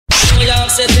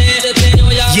For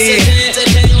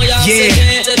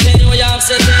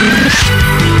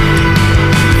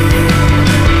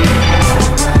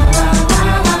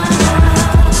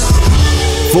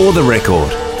the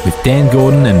Record with Dan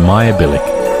Gordon and Maya Billick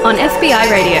on FBI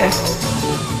Radio.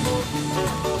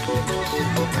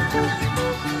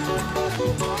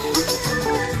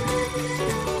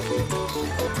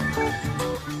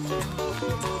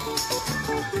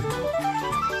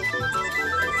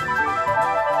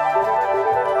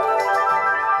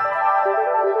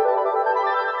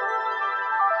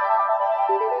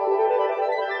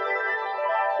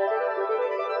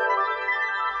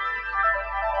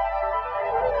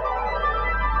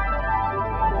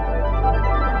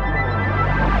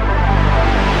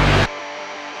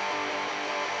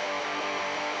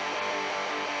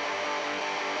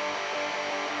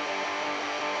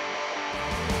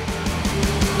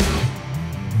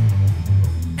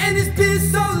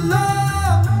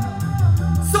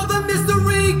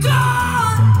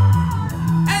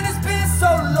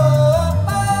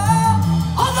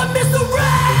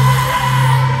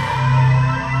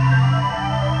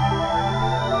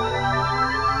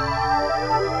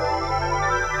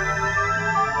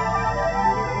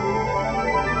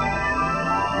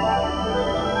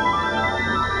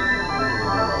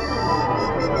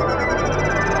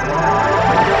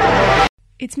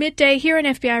 It's midday here on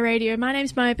FBI Radio. My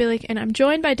name's Maya Billick and I'm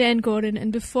joined by Dan Gordon,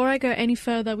 and before I go any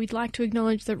further, we'd like to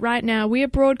acknowledge that right now we are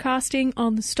broadcasting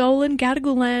on the stolen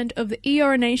Gadigal land of the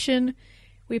Eora Nation.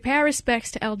 We pay our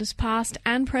respects to elders past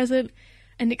and present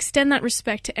and extend that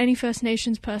respect to any First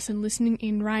Nations person listening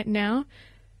in right now.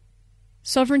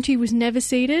 Sovereignty was never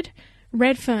ceded.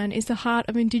 Redfern is the heart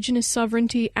of Indigenous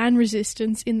sovereignty and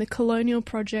resistance in the colonial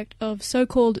project of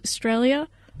so-called Australia.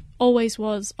 Always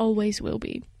was, always will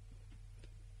be.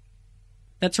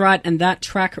 That's right, and that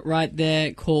track right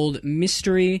there called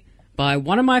Mystery by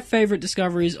one of my favourite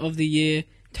discoveries of the year,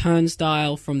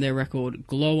 Turnstile, from their record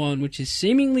Glow On, which is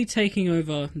seemingly taking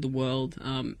over the world,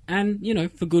 and, you know,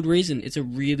 for good reason. It's a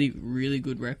really, really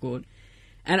good record.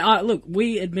 And look,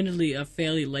 we admittedly are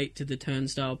fairly late to the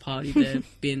Turnstile party.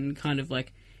 They've been kind of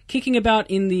like kicking about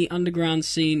in the underground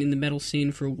scene, in the metal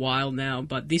scene for a while now,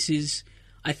 but this is,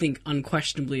 I think,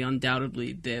 unquestionably,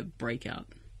 undoubtedly their breakout.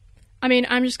 I mean,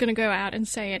 I'm just going to go out and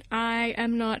say it. I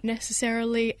am not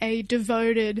necessarily a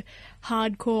devoted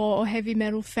hardcore or heavy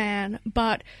metal fan,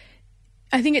 but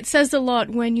I think it says a lot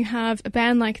when you have a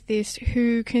band like this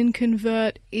who can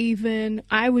convert even,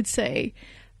 I would say,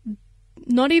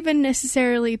 not even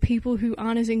necessarily people who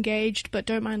aren't as engaged but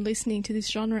don't mind listening to this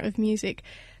genre of music,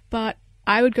 but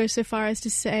I would go so far as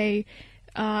to say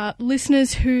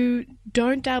listeners who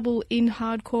don't dabble in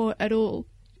hardcore at all.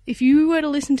 If you were to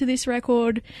listen to this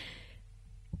record,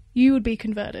 you would be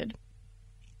converted.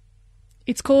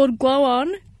 It's called Glow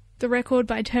On, the record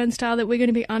by Turnstile that we're going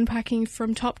to be unpacking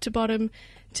from top to bottom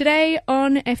today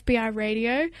on FBI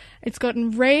Radio. It's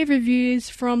gotten rave reviews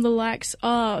from the likes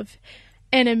of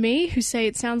Enemy, who say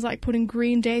it sounds like putting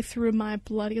Green Day through My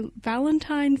Bloody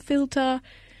Valentine filter.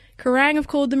 Kerrang have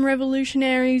called them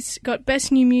revolutionaries. Got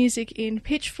Best New Music in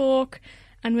Pitchfork,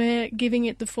 and we're giving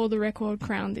it the For the Record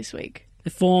crown this week. They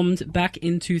formed back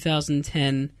in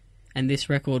 2010. And this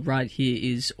record right here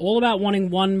is all about wanting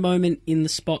one moment in the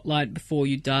spotlight before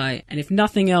you die. And if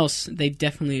nothing else, they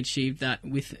definitely achieved that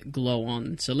with Glow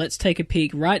On. So let's take a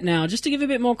peek right now, just to give a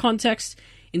bit more context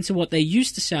into what they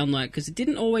used to sound like, because it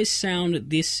didn't always sound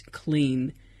this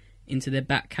clean into their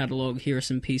back catalogue. Here are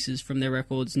some pieces from their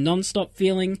records: Non-Stop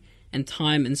Feeling and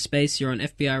Time and Space. Here on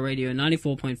FBI Radio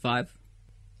 94.5.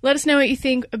 Let us know what you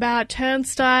think about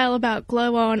Turnstile, about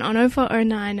Glow On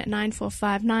 0409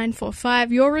 945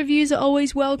 945. Your reviews are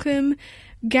always welcome.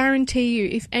 Guarantee you,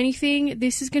 if anything,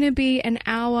 this is going to be an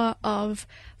hour of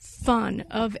fun,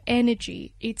 of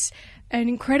energy. It's an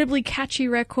incredibly catchy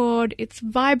record. It's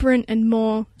vibrant and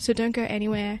more. So don't go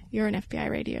anywhere. You're on FBI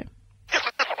Radio.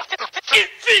 That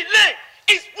feeling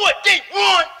is what they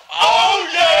want. Oh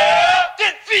yeah.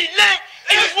 That feeling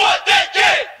is what they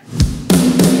get.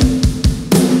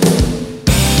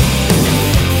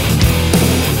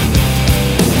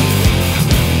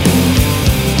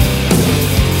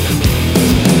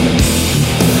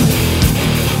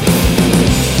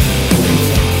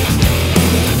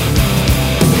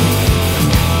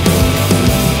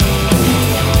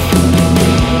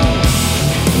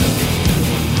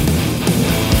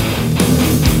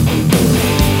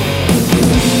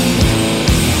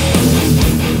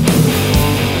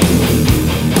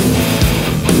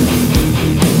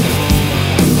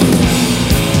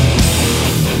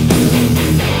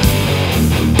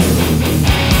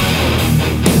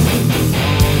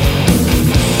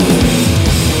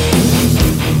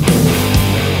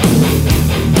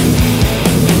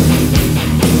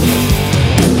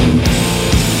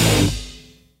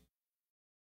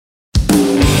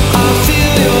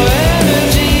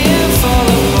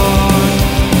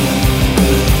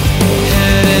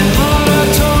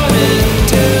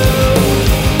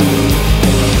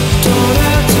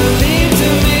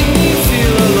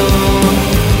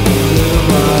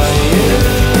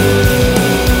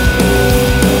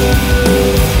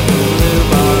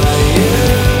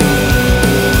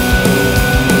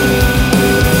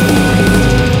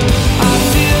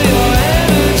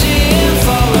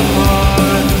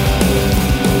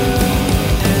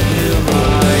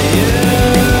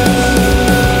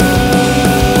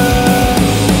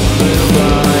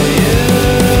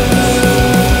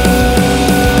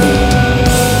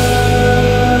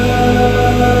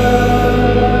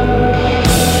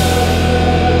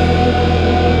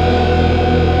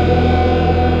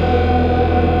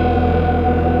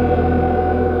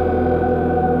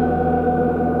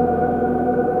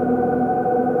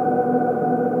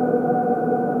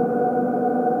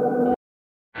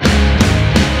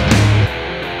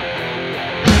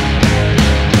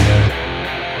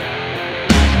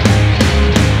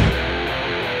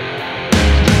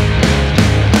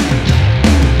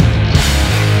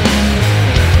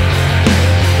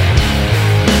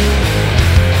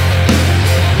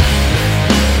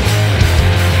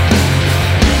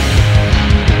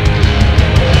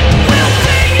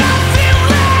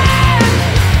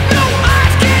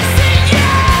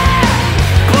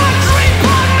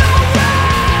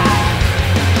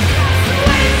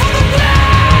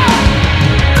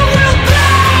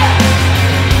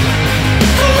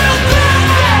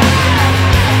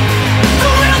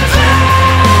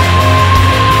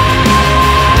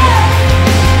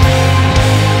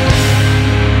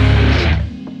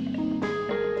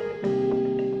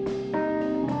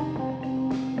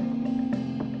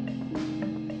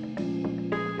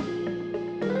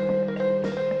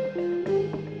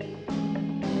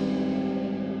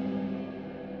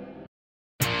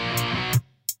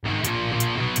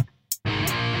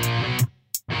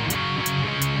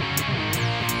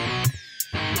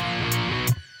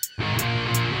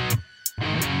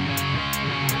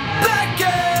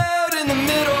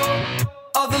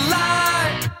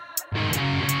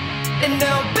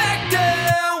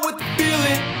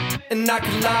 and I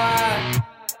can lie.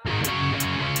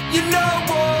 You know it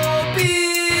won't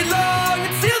be long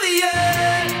until the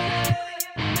end.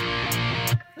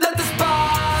 Let the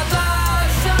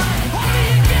spotlight shine on me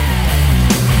again.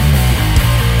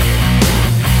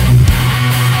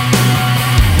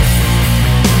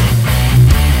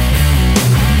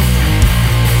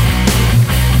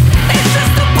 It's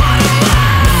just the bottom line.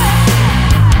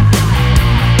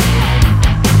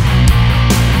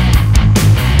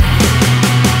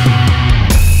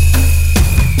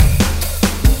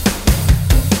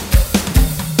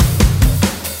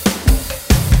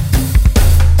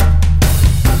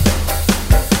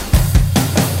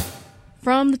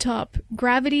 From the top,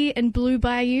 Gravity and Blue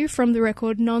Bayou from the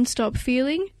record Non-Stop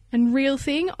Feeling, and Real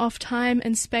Thing off Time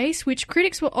and Space, which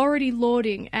critics were already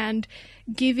lauding and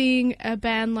giving a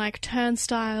band like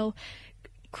Turnstile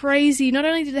crazy. Not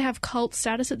only did they have cult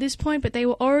status at this point, but they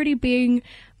were already being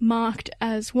marked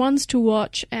as ones to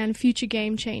watch and future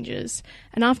game changers.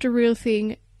 And after Real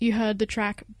Thing, you heard the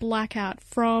track Blackout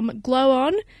from Glow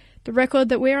On, the record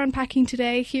that we're unpacking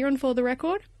today here on For the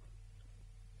Record.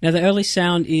 Now, the early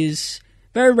sound is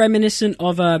very reminiscent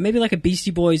of maybe like a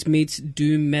Beastie Boys meets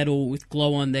doom metal. With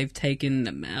Glow On, they've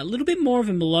taken a little bit more of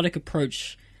a melodic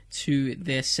approach to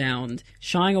their sound,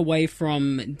 shying away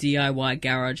from DIY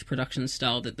garage production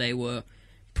style that they were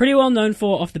pretty well known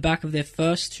for off the back of their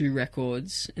first two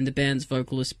records. And the band's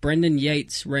vocalist Brendan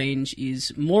Yates' range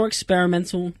is more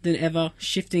experimental than ever,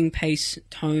 shifting pace,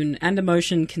 tone, and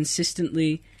emotion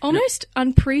consistently. Almost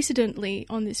unprecedentedly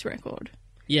on this record.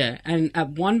 Yeah, and at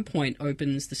one point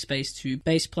opens the space to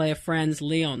bass player Franz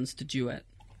Leons to duet.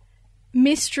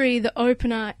 Mystery, the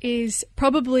opener, is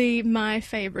probably my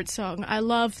favourite song. I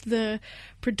love the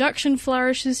production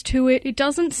flourishes to it. It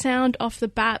doesn't sound off the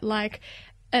bat like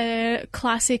a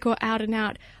classic or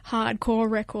out-and-out hardcore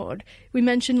record. We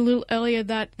mentioned a little earlier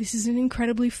that this is an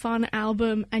incredibly fun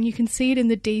album, and you can see it in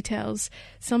the details.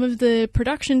 Some of the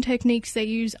production techniques they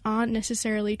use aren't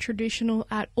necessarily traditional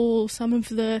at all. Some of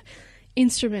the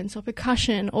instruments or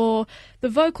percussion or the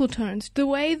vocal tones, the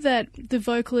way that the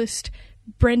vocalist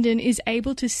Brendan is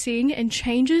able to sing and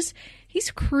changes, he's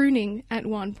crooning at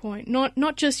one point,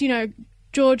 not just, you know,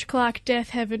 George Clark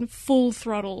Death Heaven full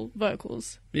throttle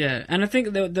vocals. Yeah, and I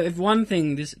think the one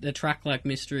thing the track like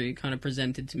Mystery kind of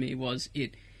presented to me was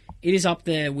it is up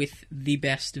there with the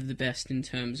best of the best in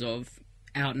terms of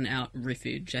out and out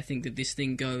riffage. I think that this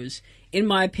thing goes, in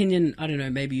my opinion, I don't know,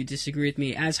 maybe you disagree with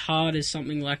me, as hard as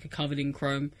something like A Covered in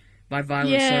Chrome by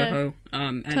Violent Soho.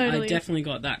 And totally. I definitely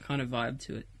got that kind of vibe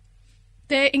to it.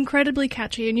 They're incredibly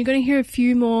catchy, and you're going to hear a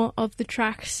few more of the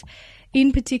tracks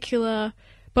in particular,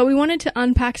 but we wanted to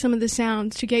unpack some of the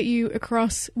sounds to get you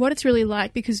across what it's really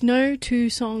like, because no two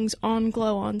songs on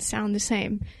Glow On sound the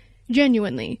same.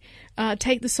 Genuinely.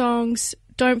 Take the songs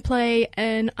Don't Play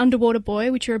and Underwater Boy,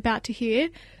 which you're about to hear.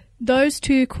 Those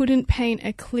two couldn't paint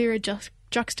a clearer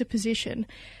juxtaposition.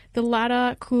 The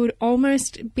latter could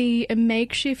almost be a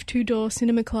makeshift two-door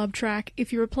Cinema Club track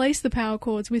if you replace the power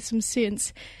chords with some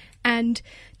synths. And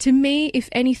to me, if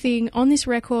anything, on this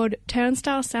record,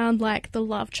 Turnstile sound like the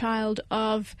love child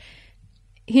of,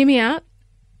 hear me out,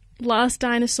 Last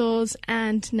Dinosaurs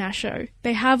and Nasho.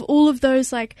 They have all of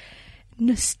those, like,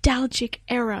 nostalgic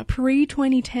era,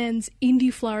 pre-2010s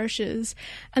indie flourishes,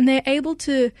 and they're able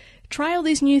to try all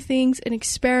these new things and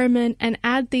experiment and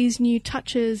add these new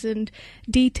touches and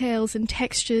details and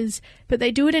textures, but they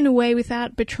do it in a way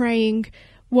without betraying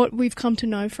what we've come to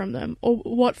know from them, or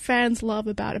what fans love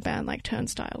about a band like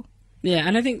Turnstile. Yeah,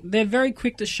 and I think they're very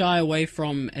quick to shy away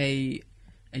from a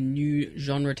new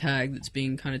genre tag that's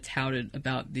being kind of touted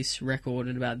about this record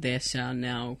and about their sound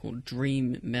now, called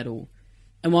dream metal.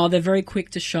 And while they're very quick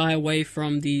to shy away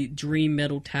from the dream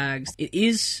metal tags, it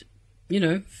is, you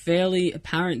know, fairly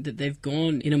apparent that they've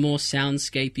gone in a more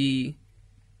soundscapey,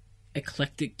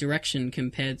 eclectic direction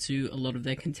compared to a lot of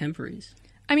their contemporaries.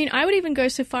 I mean, I would even go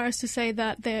so far as to say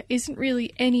that there isn't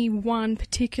really any one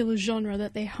particular genre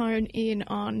that they hone in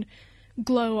on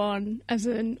Glow On as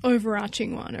an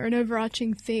overarching one or an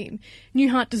overarching theme. New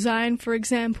Heart Design, for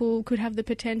example, could have the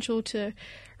potential to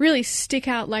really stick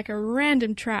out like a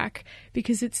random track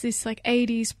because it's this like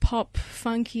 80s pop,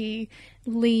 funky,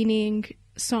 leaning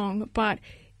song, but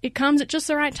it comes at just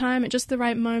the right time, at just the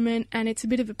right moment, and it's a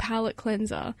bit of a palate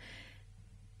cleanser.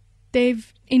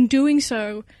 They've, in doing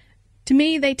so, to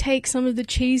me, they take some of the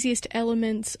cheesiest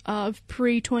elements of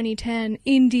pre-2010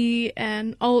 indie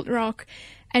and alt-rock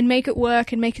and make it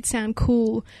work and make it sound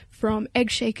cool, from egg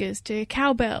shakers to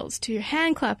cowbells to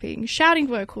hand clapping, shouting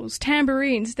vocals,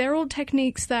 tambourines. They're all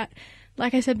techniques that,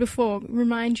 like I said before,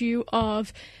 remind you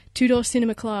of Two Door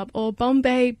Cinema Club or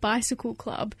Bombay Bicycle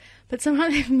Club, but somehow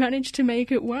they've managed to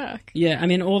make it work. Yeah, I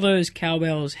mean, all those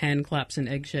cowbells, hand claps, and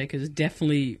egg shakers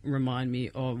definitely remind me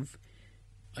of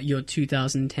your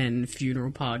 2010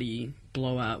 funeral party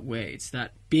blowout, where it's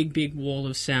that big wall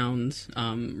of sound,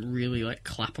 really like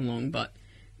clap along, but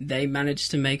they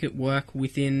managed to make it work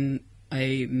within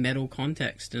a metal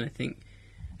context, and I think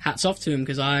hats off to him,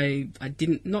 because I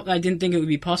didn't think it would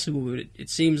be possible, but it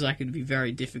seems like it would be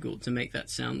very difficult to make that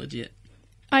sound legit.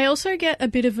 I also get a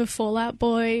bit of a Fall Out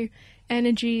Boy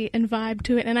energy and vibe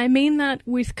to it, and I mean that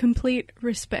with complete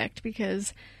respect,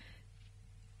 because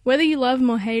whether you love him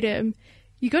or hate him,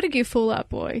 you got to give Fall Out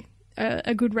Boy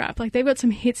a good rap. Like, they've got some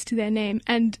hits to their name,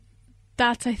 and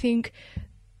that's, I think,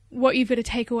 what you've got to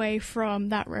take away from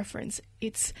that reference.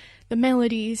 It's the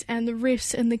melodies and the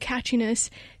riffs and the catchiness.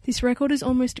 This record is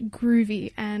almost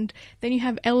groovy, and then you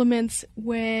have elements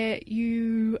where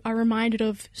you are reminded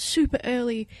of super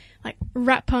early, like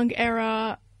rap punk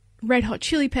era, Red Hot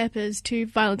Chili Peppers to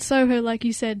Violent Soho, like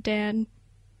you said, Dan.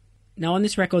 Now, on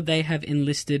this record, they have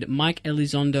enlisted Mike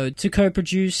Elizondo to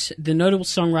co-produce, the notable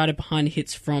songwriter behind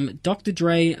hits from Dr.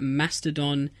 Dre,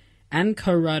 Mastodon, and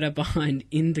co-writer behind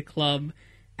In the Club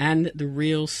and The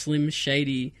Real Slim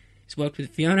Shady. He's worked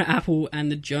with Fiona Apple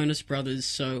and the Jonas Brothers,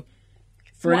 so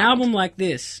for an album like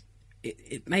this,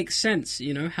 it makes sense,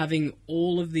 you know, having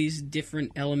all of these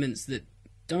different elements that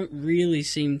don't really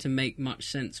seem to make much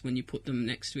sense when you put them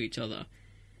next to each other.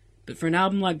 But for an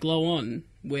album like Glow On,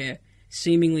 where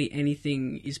seemingly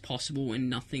anything is possible and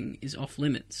nothing is off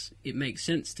limits, it makes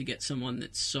sense to get someone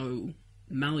that's so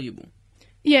malleable.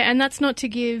 Yeah, and that's not to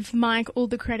give Mike all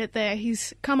the credit there.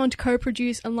 He's come on to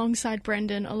co-produce alongside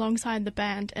Brendan, alongside the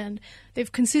band, and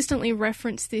they've consistently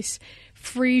referenced this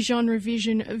free genre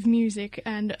vision of music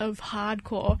and of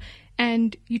hardcore,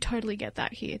 and you totally get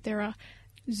that here. There are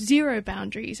zero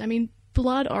boundaries. I mean,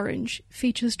 Blood Orange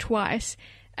features twice,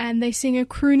 and they sing a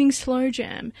crooning slow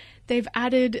jam. They've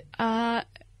added, or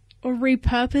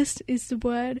repurposed is the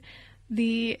word,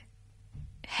 the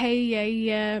Hey Yeah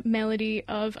Yeah melody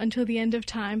of Until the End of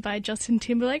Time by Justin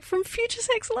Timberlake from Future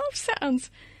Sex Love Sounds.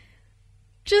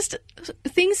 Just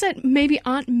things that maybe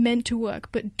aren't meant to work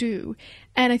but do,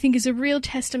 and I think is a real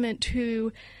testament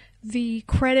to the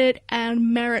credit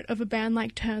and merit of a band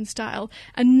like Turnstile,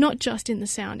 and not just in the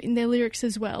sound, in their lyrics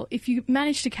as well. If you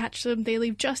manage to catch them, they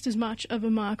leave just as much of a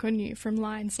mark on you, from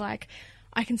lines like,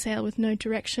 I can sail with no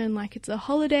direction like it's a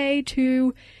holiday,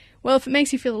 to, well, if it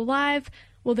makes you feel alive,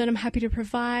 well then I'm happy to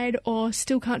provide, or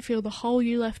still can't feel the hole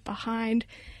you left behind.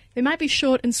 They might be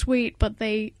short and sweet, but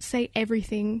they say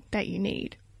everything that you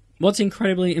need. What's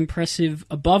incredibly impressive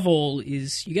above all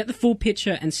is you get the full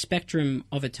picture and spectrum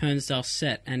of a Turnstile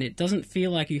set, and it doesn't feel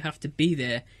like you have to be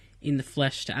there in the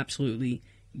flesh to absolutely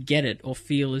get it or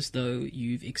feel as though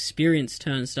you've experienced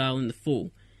Turnstile in the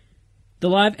full. The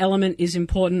live element is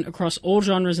important across all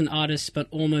genres and artists, but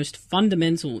almost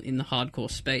fundamental in the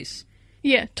hardcore space.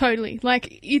 Yeah, totally.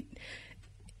 Like, you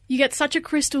get such a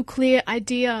crystal clear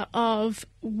idea of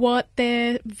what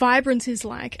their vibrance is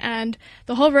like, and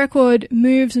the whole record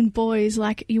moves and buoys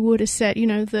like you would a set. You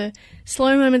know, the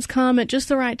slow moments come at just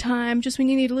the right time, just when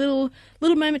you need a little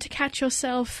moment to catch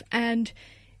yourself, and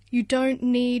you don't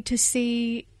need to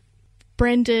see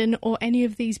Brendan or any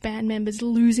of these band members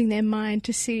losing their mind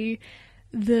to see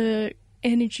the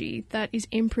energy that is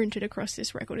imprinted across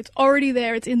this record. It's already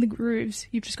there, it's in the grooves,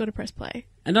 you've just got to press play.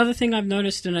 Another thing I've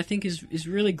noticed, and I think is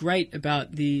really great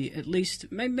about the, at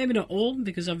least, maybe not all,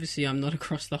 because obviously I'm not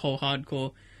across the whole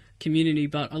hardcore community,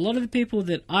 but a lot of the people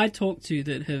that I talk to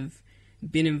that have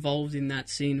been involved in that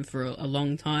scene for a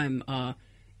long time are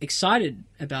excited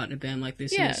about a band like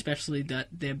this, yeah. And especially that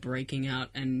they're breaking out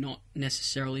and not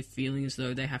necessarily feeling as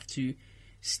though they have to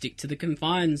stick to the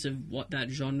confines of what that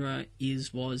genre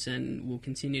was, and will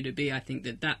continue to be. I think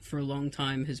that for a long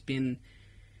time has been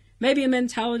maybe a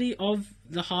mentality of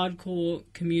the hardcore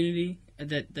community,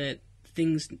 that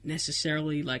things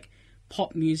necessarily like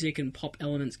pop music and pop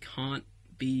elements can't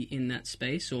be in that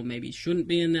space, or maybe shouldn't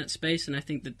be in that space, and I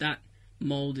think that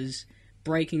mold is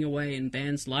breaking away, and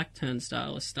bands like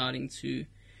Turnstile are starting to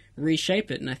reshape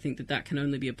it, and I think that can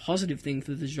only be a positive thing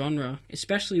for the genre,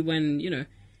 especially when, you know,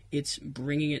 it's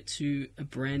bringing it to a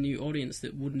brand new audience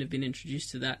that wouldn't have been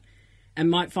introduced to that and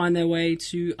might find their way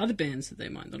to other bands that they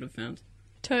might not have found.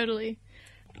 Totally.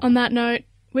 On that note,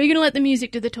 we're going to let the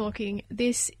music do the talking.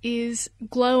 This is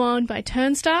Glow On by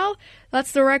Turnstile.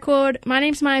 That's the record. My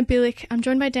name's Maya Billick. I'm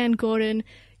joined by Dan Gordon.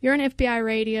 You're on FBI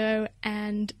Radio,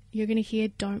 and you're going to hear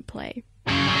Don't Play.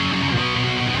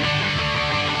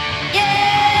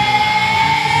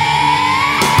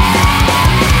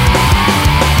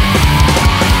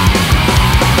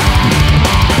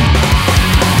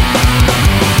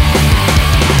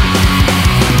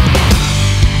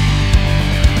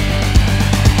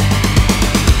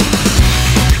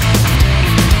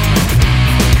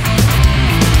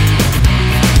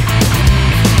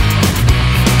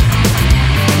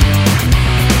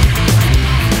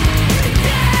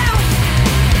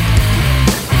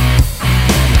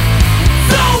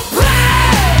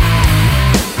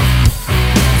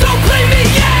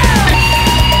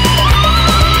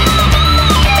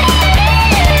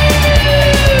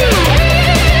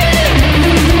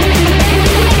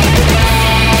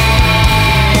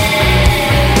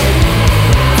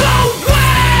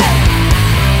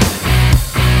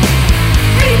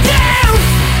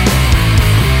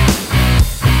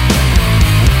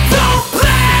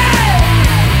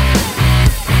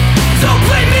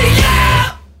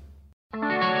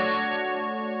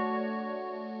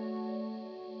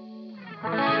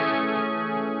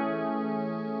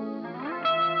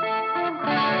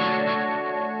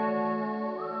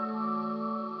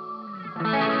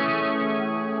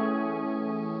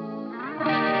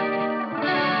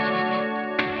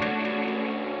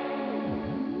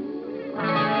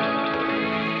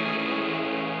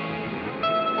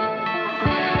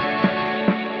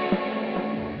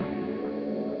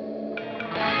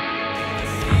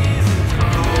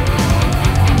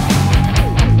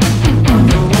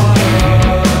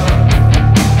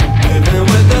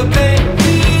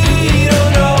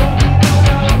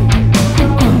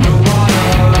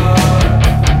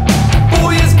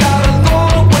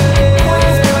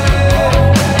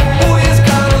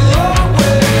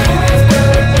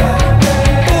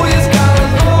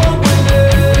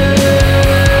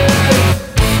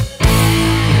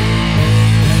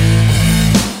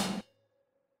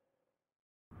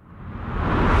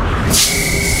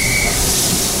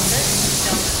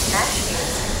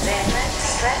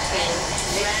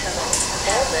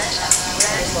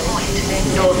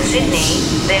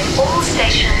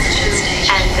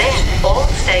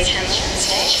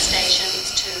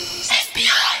 Stations to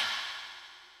FBI.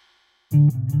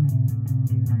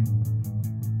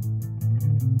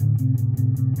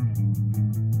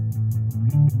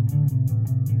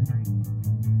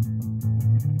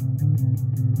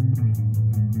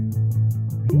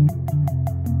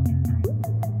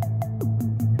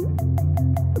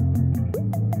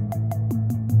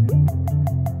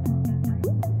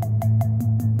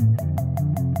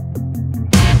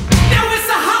 Now it's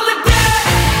a holiday.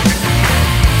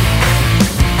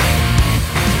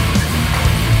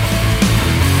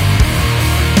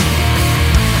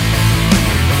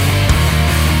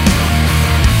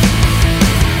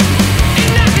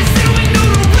 And I can see we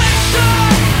knew direction.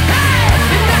 Hey,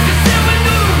 and I can see we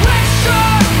knew direction.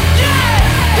 Yeah,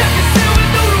 I can see we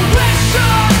knew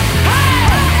direction. Hey,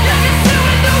 I can see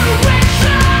we knew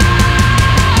direction.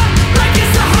 Like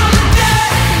it's a holiday.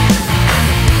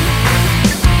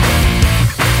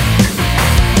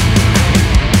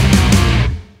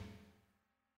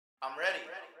 I'm ready.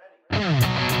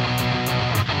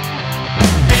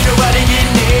 Ain't nobody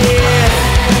getting in.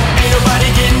 Ain't nobody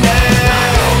getting out.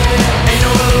 Ain't no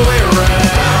other way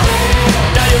around.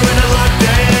 Now you're in a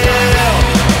lockdown.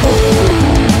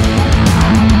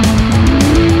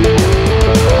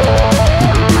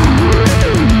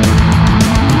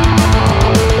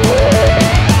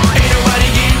 Ain't nobody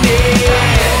getting in.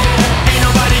 Ain't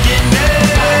nobody getting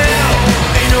out.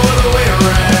 Ain't no other way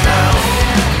around.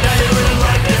 Now you're in a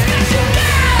lockdown.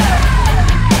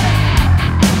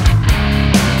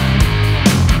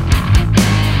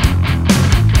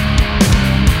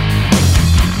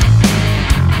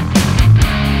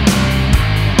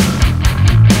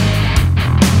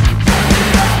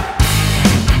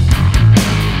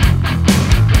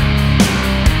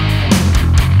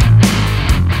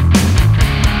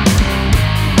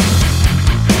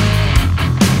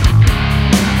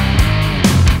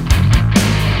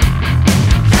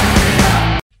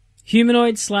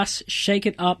 Humanoid / Shake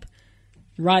It Up,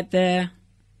 right there.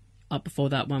 Up before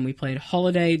that one, we played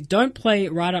Holiday. Don't Play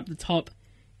right up the top.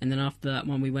 And then after that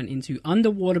one, we went into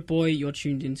Underwater Boy. You're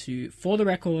tuned into For the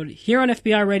Record here on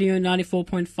FBI Radio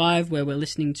 94.5, where we're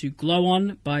listening to Glow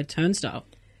On by Turnstile.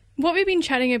 What we've been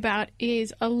chatting about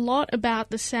is a lot about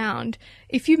the sound.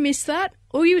 If you missed that,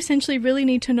 all you essentially really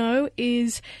need to know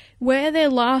is where their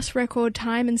last record,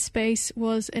 Time and Space,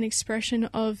 was an expression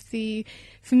of the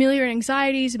familiar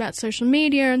anxieties about social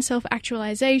media and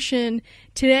self-actualization.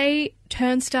 Today,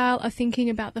 Turnstile are thinking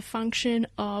about the function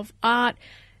of art,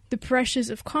 the pressures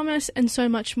of commerce, and so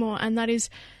much more. And that is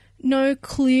no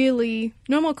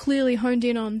more clearly honed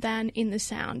in on than in the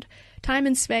sound. Time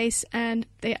and Space and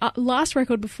their last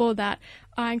record before that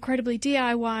are incredibly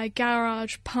DIY,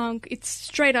 garage, punk. It's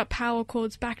straight up power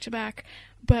chords back to back.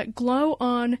 But Glow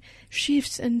On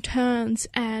shifts and turns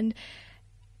and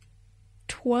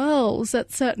twirls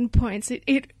at certain points.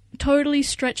 It totally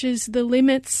stretches the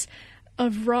limits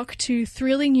of rock to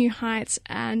thrilling new heights,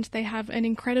 and they have an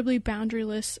incredibly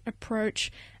boundaryless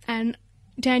approach. And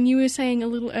Dan, you were saying a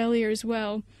little earlier as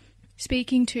well,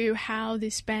 speaking to how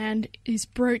this band is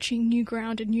broaching new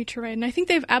ground and new terrain. And I think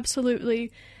they've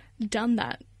absolutely done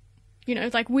that. You know,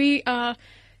 like, we are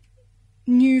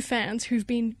new fans who've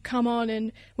been come on,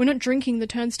 and we're not drinking the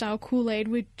Turnstile Kool-Aid.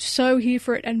 We're so here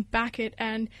for it and back it.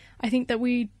 And I think that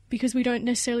because we don't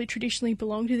necessarily traditionally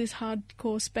belong to this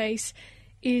hardcore space,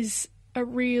 is a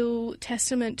real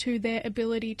testament to their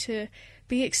ability to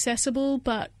be accessible,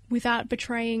 but without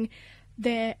betraying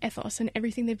their ethos and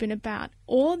everything they've been about,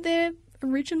 or their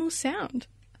original sound.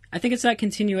 I think it's that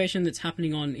continuation that's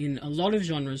happening on in a lot of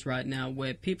genres right now,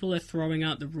 where people are throwing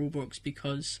out the rulebooks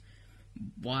because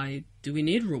why do we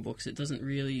need rulebooks? It doesn't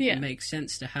really make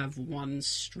sense to have one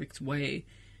strict way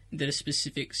that a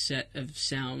specific set of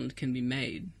sound can be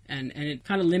made. And it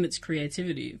kind of limits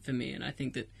creativity for me. And I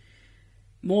think that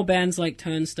more bands like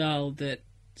Turnstile that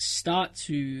start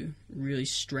to really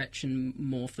stretch and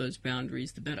morph those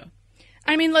boundaries, the better.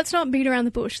 I mean, let's not beat around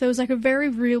the bush. There was like a very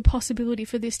real possibility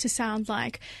for this to sound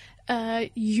like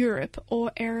Europe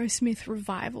or Aerosmith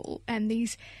Revival, and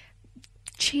these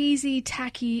cheesy,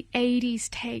 tacky 80s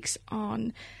takes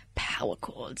on power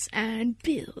chords and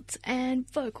builds and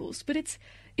vocals. But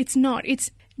it's not.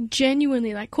 It's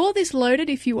genuinely, like, call this loaded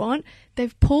if you want.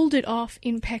 They've pulled it off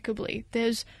impeccably.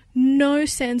 There's no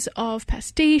sense of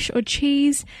pastiche or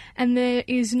cheese, and there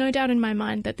is no doubt in my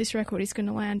mind that this record is going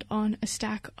to land on a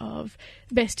stack of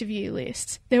best of year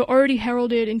lists. They were already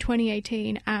heralded in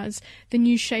 2018 as the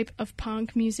new shape of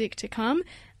punk music to come,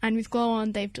 and with Glow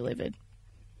On, they've delivered.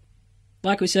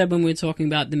 Like we said when we were talking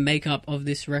about the makeup of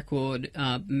this record,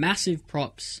 massive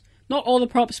props Not all the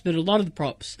props, but a lot of the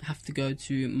props have to go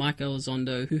to Mike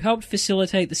Elizondo, who helped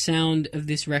facilitate the sound of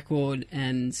this record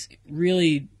and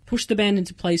really push the band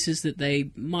into places that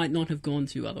they might not have gone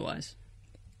to otherwise.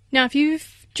 Now, if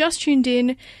you've just tuned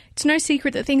in, it's no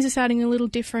secret that things are sounding a little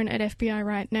different at FBI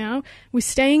right now. We're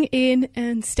staying in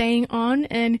and staying on,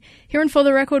 and here on For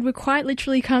the Record, we're quite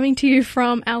literally coming to you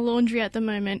from our laundry at the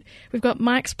moment. We've got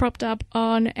mics propped up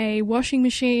on a washing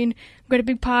machine. We've got a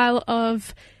big pile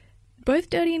of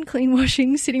both dirty and clean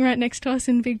washing sitting right next to us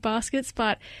in big baskets,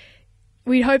 but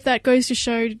we hope that goes to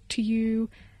show to you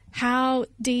how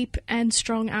deep and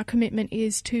strong our commitment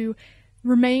is to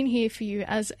remain here for you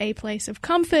as a place of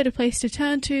comfort, a place to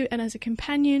turn to, and as a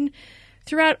companion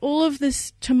throughout all of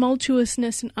this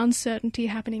tumultuousness and uncertainty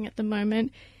happening at the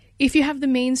moment. If you have the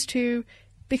means to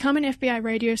become an FBI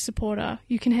radio supporter,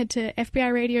 you can head to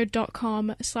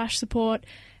fbiradio.com/support,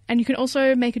 and you can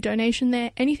also make a donation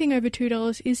there. Anything over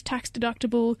 $2 is tax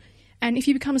deductible, and if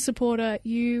you become a supporter,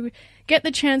 you get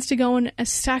the chance to go on a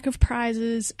stack of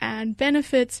prizes and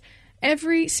benefits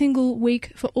every single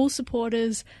week for all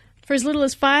supporters, for as little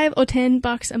as $5 or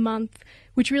 $10 a month,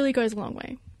 which really goes a long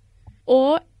way.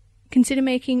 Or consider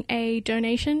making a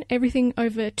donation. Everything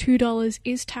over $2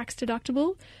 is tax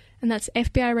deductible, and that's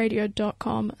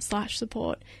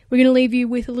fbiradio.com/support. We're going to leave you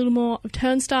with a little more of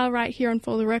Turnstile right here on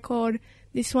For the Record.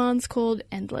 This one's called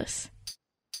Endless.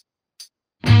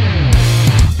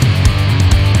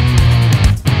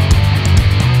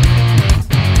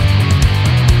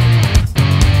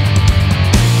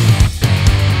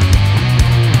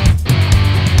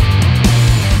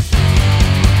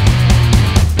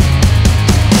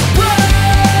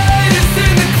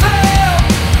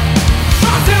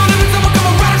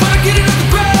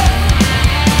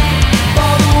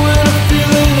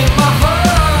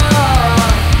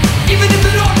 Even if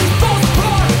the darkness falls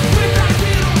apart, we're back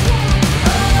in a war.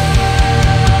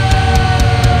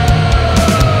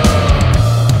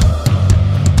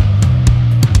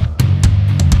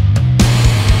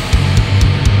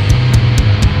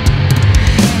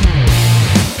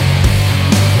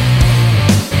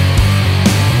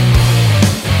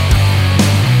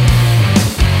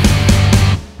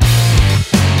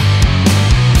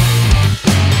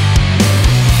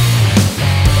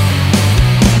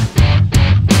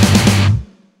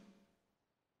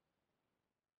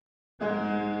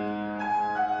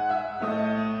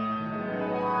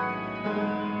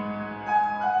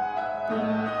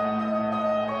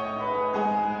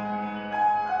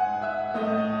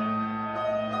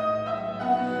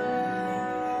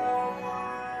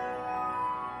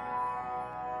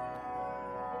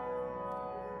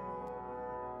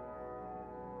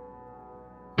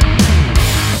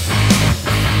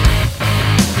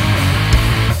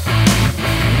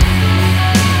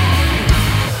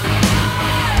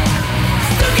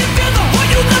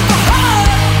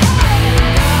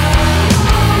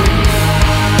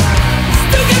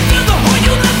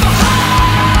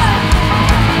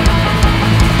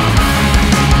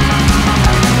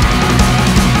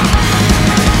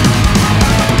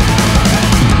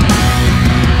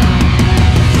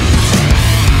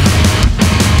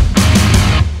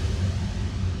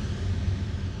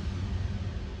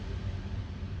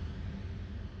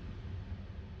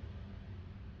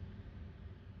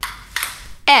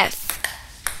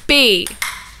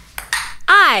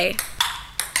 FBI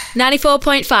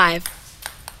 94.5.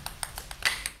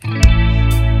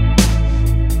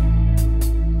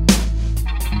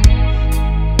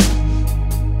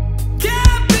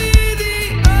 Can't be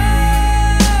the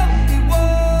only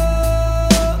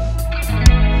one.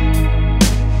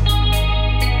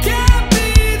 Can't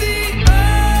be the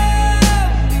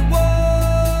only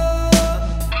one.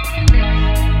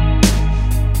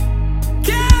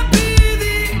 Can't be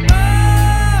the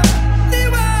only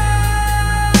one.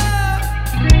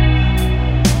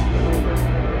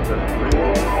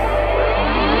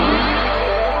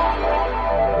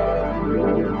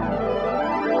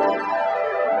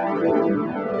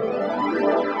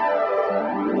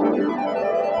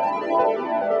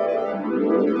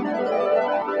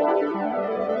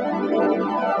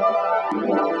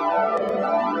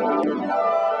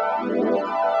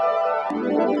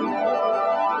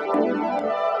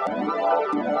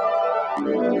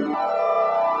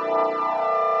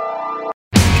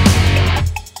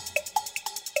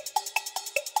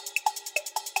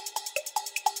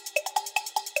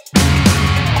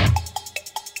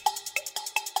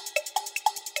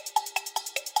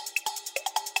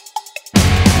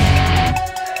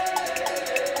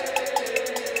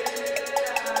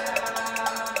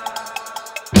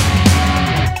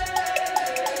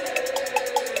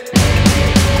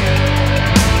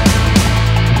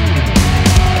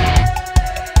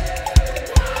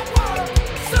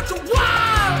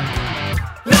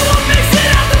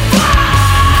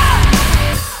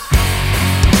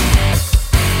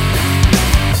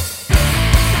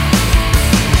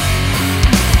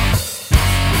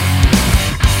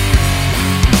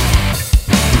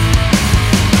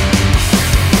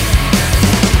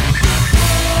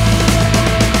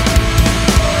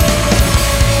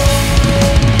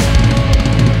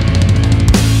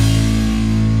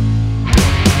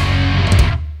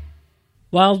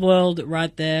 Wild World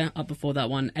right there. Up before that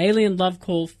one, Alien Love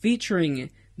Call featuring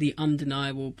the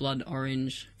undeniable Blood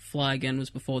Orange. Fly Again was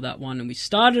before that one, and we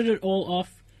started it all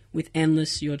off with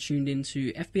Endless. You're tuned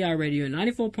into FBI Radio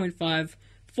 94.5.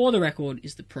 For the Record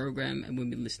is the program, and we've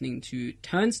been listening to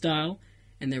Turnstile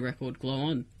and their record Glow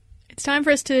On. It's time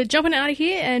for us to jump on out of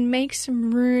here and make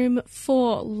some room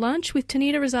for lunch with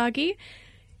Tanita Razagi.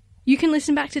 You can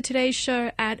listen back to today's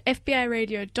show at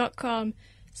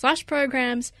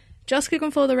fbiradio.com/programs. Just click on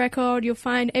For the Record. You'll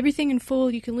find everything in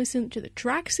full. You can listen to the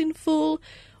tracks in full.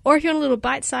 Or if you want a little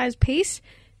bite-sized piece,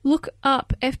 look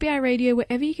up FBI Radio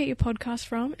wherever you get your podcast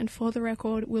from, and For the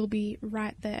Record will be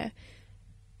right there.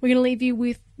 We're going to leave you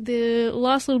with the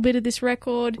last little bit of this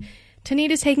record.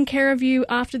 Tanita's taking care of you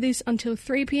after this until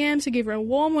 3 p.m, so give her a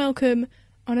warm welcome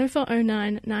on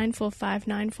 0409 945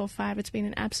 945. It's been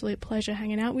an absolute pleasure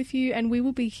hanging out with you, and we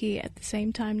will be here at the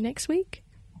same time next week.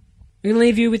 We're going to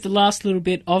leave you with the last little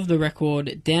bit of the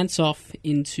record, Dance Off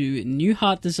into New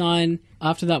Heart Design.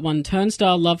 After that one,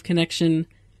 Turnstile Love Connection,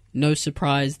 No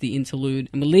Surprise, the interlude.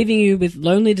 And we're leaving you with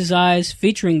Lonely Desires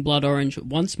featuring Blood Orange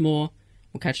once more.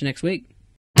 We'll catch you next week.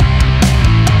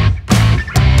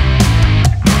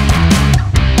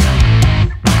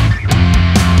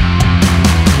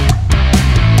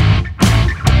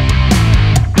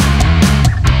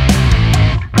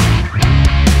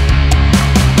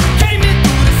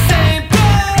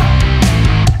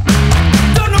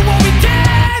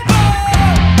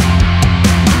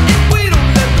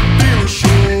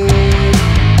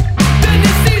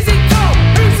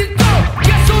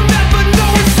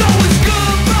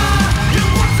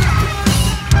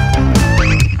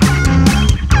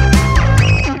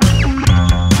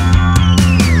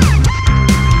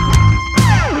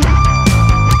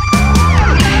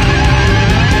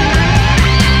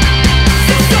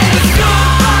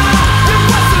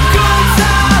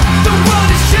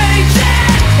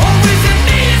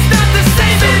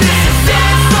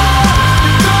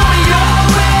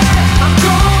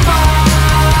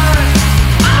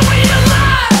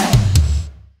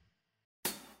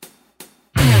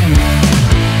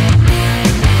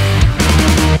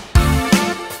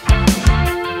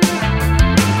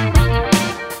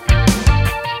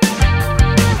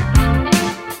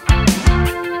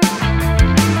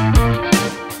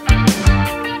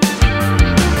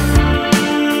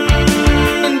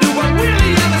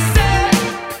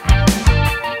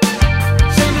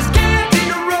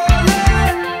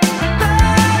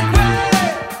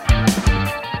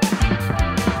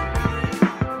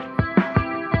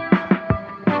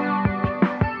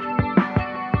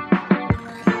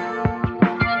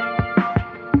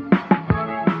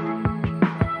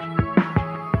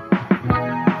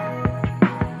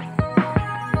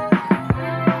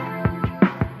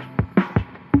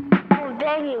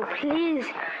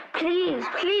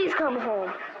 Please come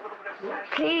home.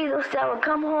 Please, Ostella,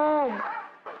 come home.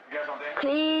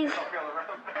 Please.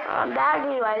 I'm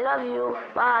begging you. I love you.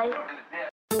 Bye.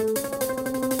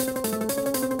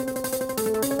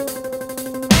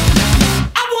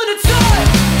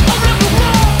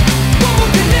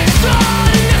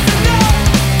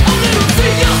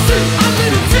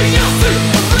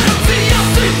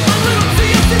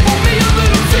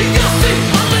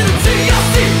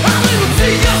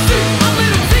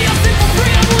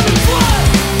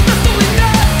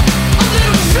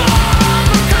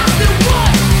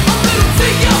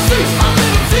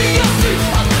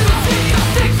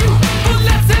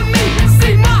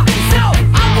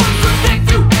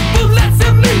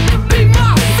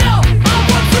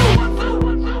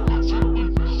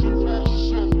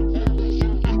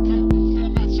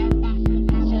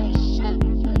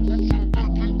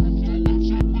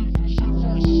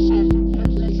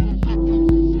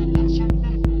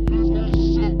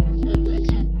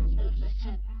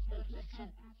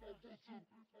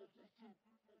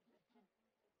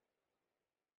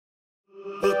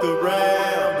 Look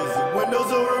around, is it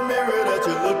windows or a mirror that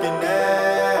you're looking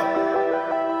at?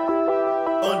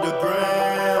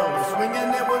 Underground, we're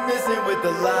swinging and we're missing with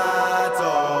the lights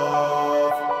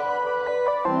off.